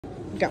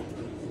Go.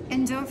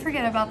 And don't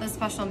forget about the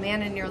special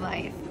man in your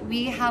life.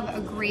 We have a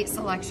great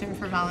selection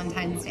for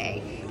Valentine's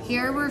Day.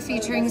 Here we're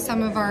featuring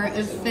some of our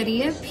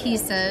Ophidia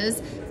pieces,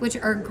 which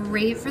are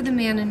great for the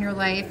man in your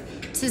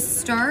life to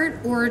start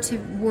or to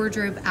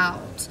wardrobe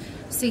out.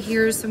 So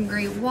here's some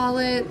great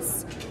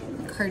wallets,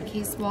 card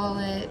case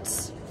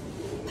wallet,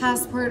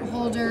 passport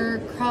holder,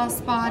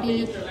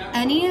 crossbody.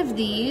 Any of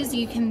these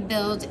you can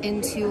build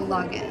into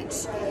luggage.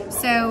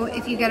 So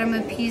if you get them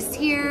a piece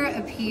here,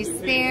 a piece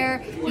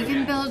there, you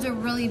can build a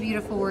really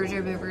beautiful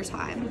wardrobe over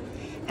time.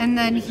 And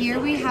then here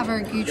we have our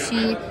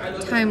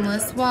Gucci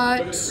Timeless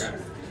watch.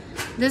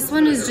 This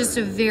one is just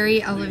a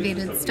very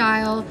elevated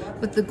style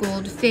with the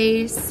gold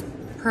face,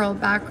 pearl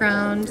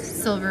background,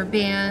 silver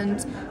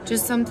band,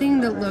 just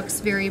something that looks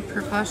very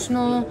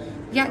professional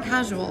yet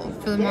casual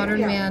for the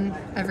modern man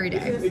every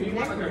day.